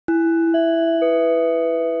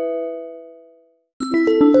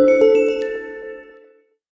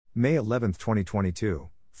May 11,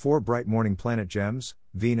 2022, 4 bright morning planet gems,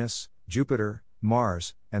 Venus, Jupiter,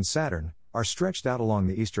 Mars, and Saturn, are stretched out along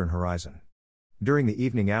the eastern horizon. During the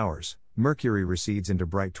evening hours, Mercury recedes into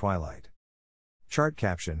bright twilight. Chart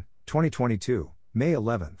caption, 2022, May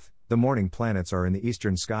 11th, the morning planets are in the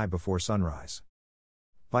eastern sky before sunrise.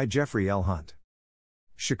 By Jeffrey L. Hunt.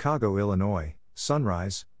 Chicago, Illinois,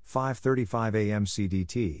 sunrise, 5:35 a.m.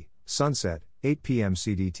 CDT, sunset, 8 p.m.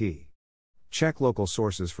 CDT. Check local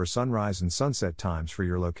sources for sunrise and sunset times for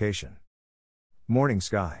your location. Morning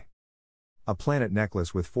sky. A planet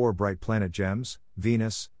necklace with 4 bright planet gems,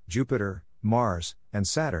 Venus, Jupiter, Mars, and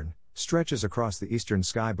Saturn, stretches across the eastern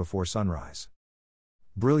sky before sunrise.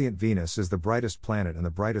 Brilliant Venus is the brightest planet and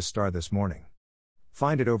the brightest star this morning.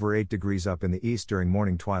 Find it over 8 degrees up in the east during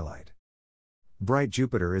morning twilight. Bright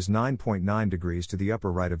Jupiter is 9.9 degrees to the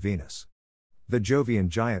upper right of Venus. The Jovian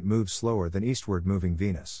giant moves slower than eastward moving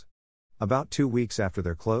Venus. About 2 weeks after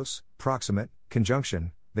their close, proximate,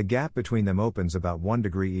 conjunction, the gap between them opens about 1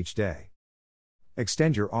 degree each day.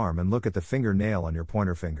 Extend your arm and look at the fingernail on your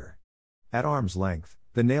pointer finger. At arm's length,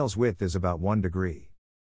 the nail's width is about 1 degree.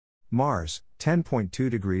 Mars, 10.2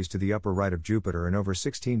 degrees to the upper right of Jupiter and over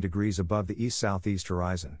 16 degrees above the east-southeast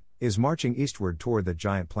horizon, is marching eastward toward that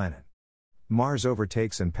giant planet. Mars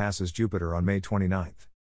overtakes and passes Jupiter on May 29.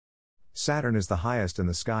 Saturn is the highest in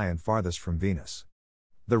the sky and farthest from Venus.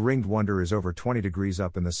 The ringed wonder is over 20 degrees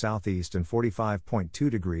up in the southeast and 45.2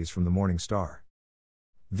 degrees from the morning star.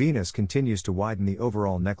 Venus continues to widen the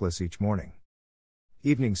overall necklace each morning.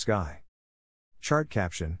 Evening sky. Chart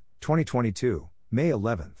caption, 2022, May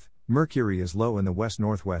 11th, Mercury is low in the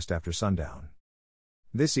west-northwest after sundown.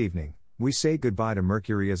 This evening, we say goodbye to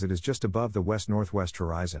Mercury as it is just above the west-northwest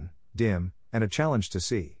horizon, dim, and a challenge to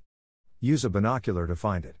see. Use a binocular to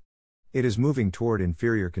find it. It is moving toward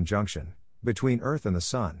inferior conjunction, between Earth and the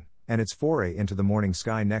Sun, and its foray into the morning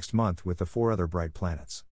sky next month with the 4 other bright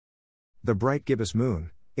planets. The bright gibbous moon,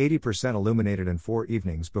 80% illuminated and 4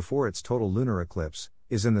 evenings before its total lunar eclipse,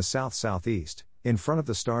 is in the south-southeast, in front of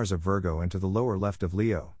the stars of Virgo and to the lower left of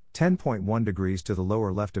Leo, 10.1 degrees to the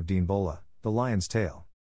lower left of Dianbola, the lion's tail.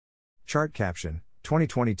 Chart caption,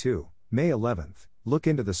 2022, May 11th, look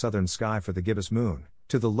into the southern sky for the gibbous moon,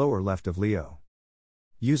 to the lower left of Leo.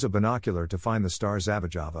 Use a binocular to find the star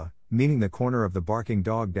Zabajava, meaning the corner of the barking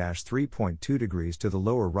dog. 3.2 degrees to the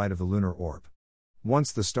lower right of the lunar orb.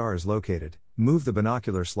 Once the star is located, move the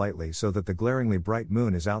binocular slightly so that the glaringly bright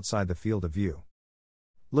moon is outside the field of view.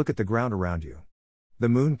 Look at the ground around you. The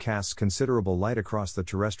moon casts considerable light across the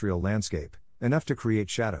terrestrial landscape, enough to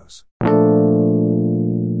create shadows.